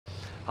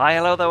Hi,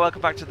 hello there,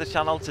 welcome back to the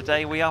channel.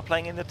 Today we are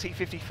playing in the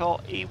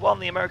T54E1,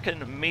 the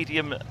American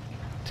Medium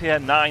Tier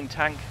 9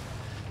 tank.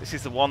 This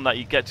is the one that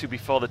you get to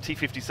before the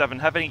T57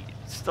 Heavy.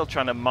 Still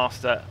trying to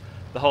master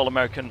the whole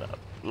American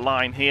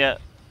line here.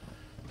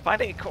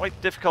 Finding it quite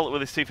difficult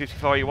with this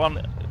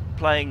T54E1,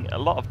 playing a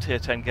lot of Tier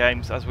 10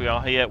 games as we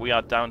are here. We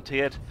are down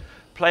tiered.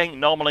 Playing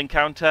normal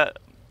encounter,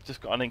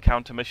 just got an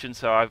encounter mission,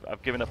 so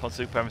I've given up on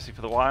supremacy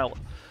for the while.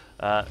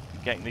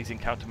 Getting these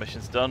encounter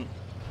missions done.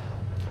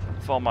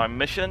 For my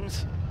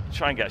missions,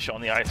 try and get a shot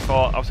on the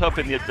IS-4. I was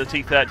hoping the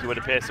T30 would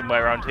appear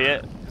somewhere around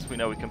here, because we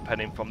know we can pen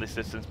him from this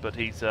distance, but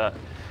he's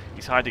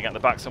hiding at the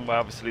back somewhere,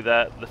 obviously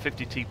there. The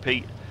 50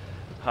 TP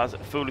has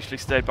foolishly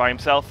stayed by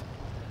himself.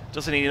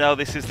 Doesn't he know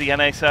this is the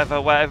NA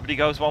server where everybody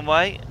goes one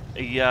way?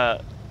 He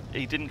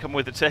didn't come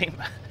with the team.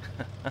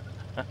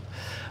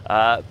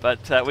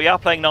 But we are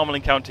playing normal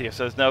encounter here,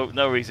 so there's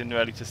no reason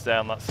really to stay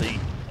on that sea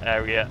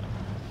area,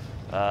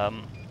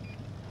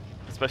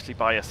 especially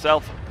by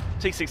yourself.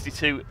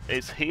 T62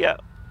 is here.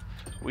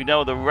 We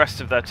know the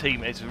rest of their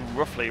team is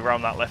roughly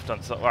around that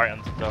the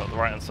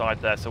right hand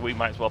side there, so we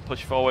might as well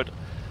push forward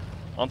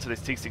onto this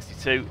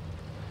T62.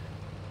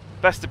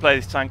 Best to play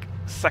this tank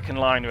second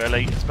line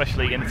really,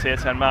 especially in a tier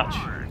 10 match.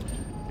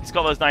 It's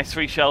got those nice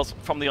 3 shells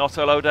from the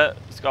autoloader.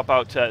 It's got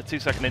about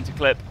 2-second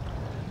interclip,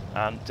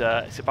 and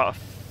it's about a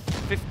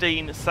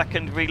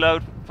 15-second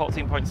reload,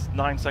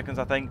 14.9 seconds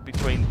I think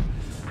between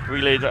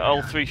reload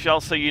all 3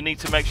 shells. So you need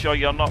to make sure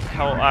you're not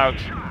caught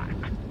out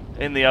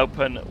in the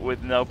open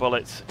with no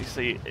bullets. You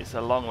see, it's a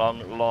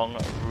long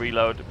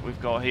reload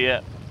we've got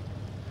here.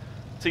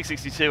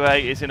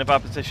 T62A is in a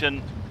bad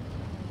position.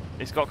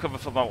 It's got cover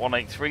from about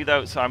 183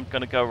 though, so I'm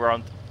going to go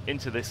around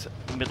into this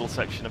middle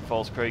section of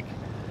Falls Creek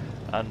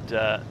and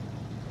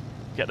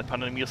get the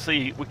pen on him. You'll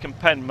see we can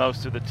pen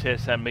most of the tier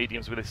 10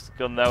 mediums with this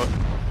gun though.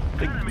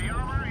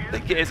 I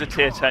think it is a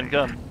tier 10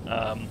 gun,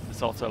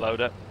 this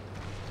autoloader.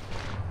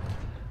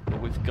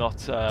 But we've got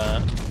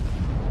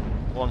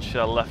 1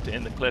 shell left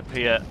in the clip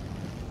here.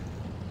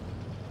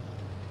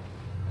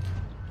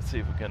 See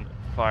if we can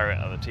fire it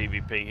at the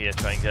TVP here,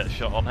 try and get a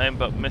shot on him,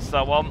 but missed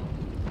that one.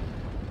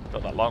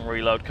 Got that long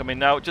reload coming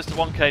now. Just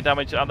 1k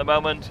damage at the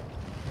moment,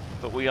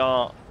 but we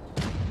are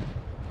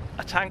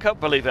a tank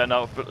up, believe it or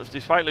not. But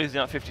despite losing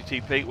that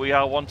 50 TP, we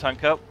are 1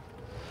 tank up.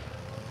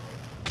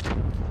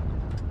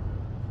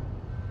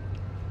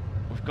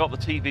 We've got the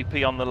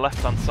TVP on the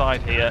left-hand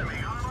side here.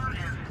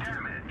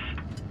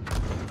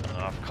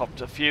 I've copped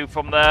a few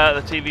from there.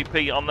 The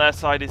TVP on their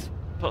side has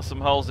put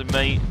some holes in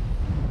me.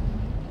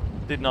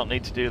 Did not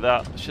need to do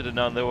that. Should have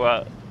known they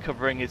were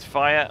covering his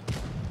fire.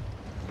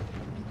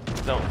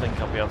 Don't think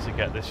I'll be able to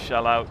get this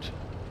shell out,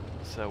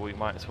 so we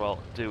might as well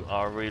do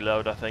our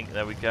reload, I think.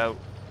 There we go.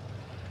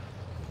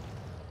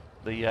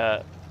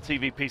 The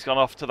TVP's gone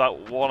off to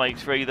that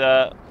 183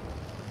 there.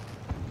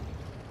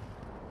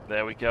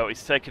 There we go.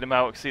 He's taking him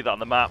out. You can see that on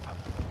the map.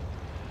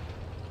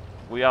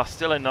 We are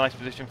still in nice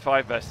position,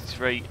 5 versus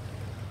 3.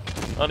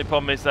 Only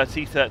problem is their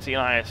T30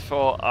 and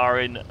IS-4 are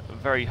in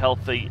very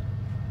healthy.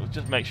 We'll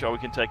just make sure we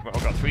can take them out.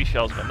 We've got 3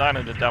 shells, got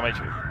 900 damage.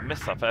 We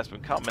missed that first,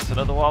 but can't miss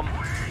another one.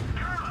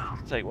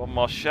 Let's take 1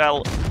 more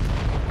shell.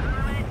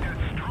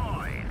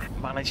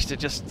 Managed to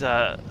just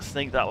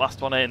sneak that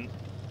last one in.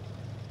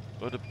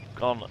 Would have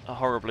gone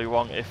horribly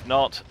wrong if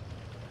not.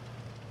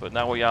 But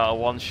now we are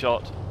 1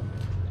 shot.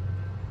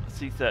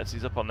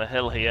 T30's up on the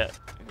hill here.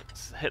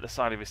 It's hit the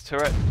side of his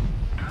turret.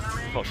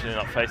 Unfortunately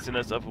not facing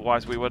us,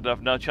 otherwise we would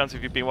have no chance.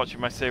 If you've been watching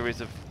my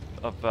series of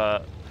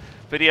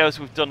videos,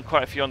 we've done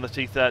quite a few on the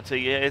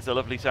T30. It is a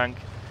lovely tank.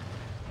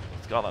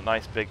 It's got that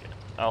nice big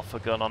alpha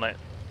gun on it.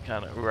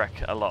 Can wreck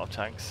a lot of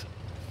tanks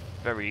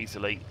very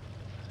easily.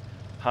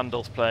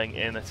 Handles playing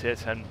in a tier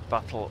 10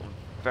 battle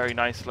very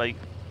nicely.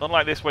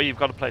 Unlike this where you've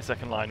got to play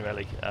second line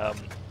really. But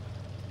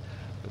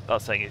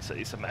that's saying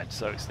it's a med,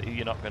 so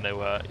you're not going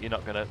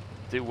to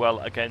do well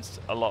against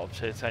a lot of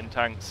tier 10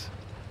 tanks.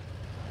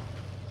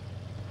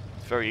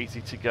 It's very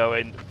easy to go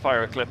in,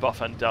 fire a clip off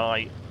and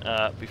die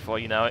before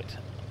you know it.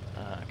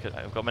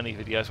 I've got many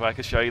videos where I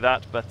could show you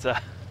that, but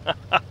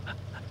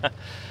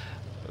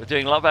we're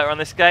doing a lot better on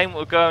this game.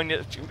 We'll go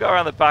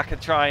around the back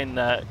and try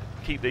and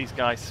keep these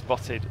guys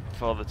spotted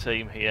for the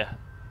team here.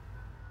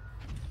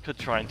 Could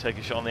try and take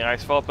a shot on the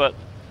IS-4, but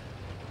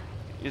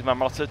here's my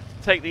motto: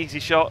 take the easy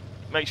shot,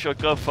 make sure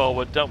go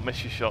forward, don't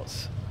miss your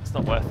shots. It's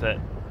not worth it.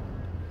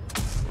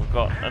 We've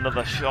got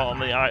another shot on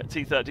the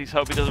T30s.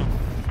 Hope he doesn't.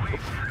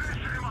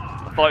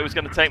 I thought he was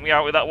going to take me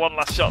out with that one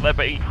last shot there,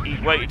 but he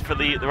waited for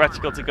the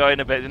reticle to go in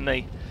a bit, didn't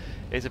he?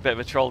 He's a bit of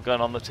a troll gun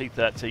on the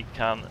T30.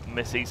 Can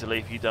miss easily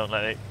if you don't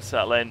let it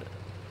settle in.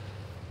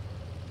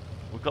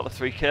 We've got the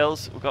 3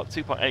 kills. We've got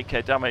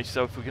 2.8k damage,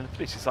 so if we can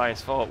finish this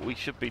IS-4, we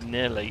should be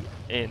nearly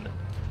in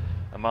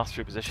a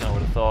mastery position, I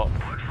would have thought.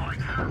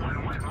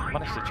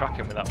 Managed to track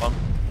him with that one.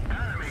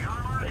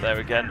 But there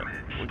again,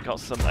 we've got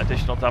some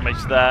additional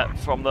damage there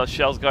from those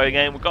shells going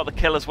in. We've got the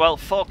kill as well,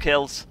 4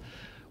 kills.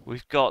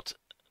 We've got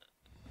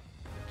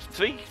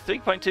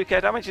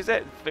 3.2k damage, is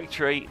it?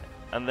 Victory,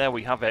 and there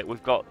we have it.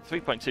 We've got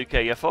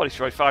 3.2k, yeah, 4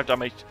 destroyed, 5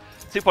 damage,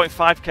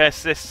 2.5k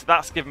assists.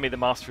 That's given me the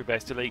mastery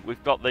basically.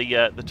 We've got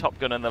the Top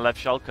Gun and the Lev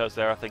Shalkos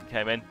there, I think,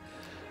 came in,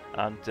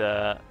 and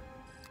there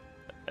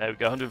we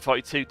go.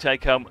 142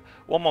 take home,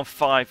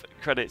 115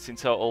 credits in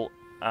total,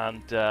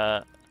 and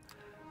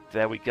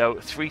there we go.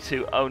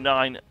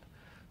 3209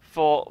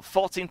 for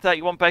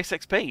 1431 base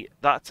XP.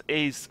 That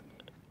is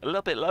a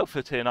little bit low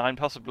for tier 9,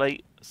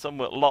 possibly.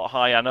 Somewhat a lot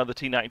higher. I know the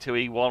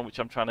T54E1, which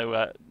I'm trying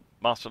to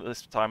master at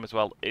this time as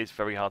well, is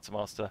very hard to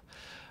master.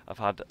 I've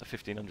had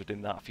 1500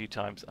 in that a few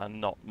times and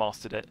not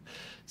mastered it.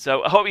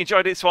 So I hope you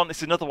enjoyed this one. This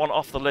is another one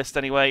off the list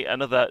anyway.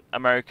 Another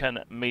American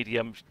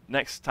medium.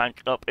 Next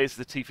tank up is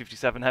the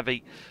T57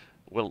 Heavy.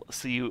 We'll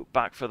see you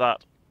back for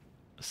that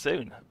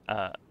soon.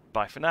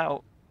 Bye for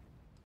now.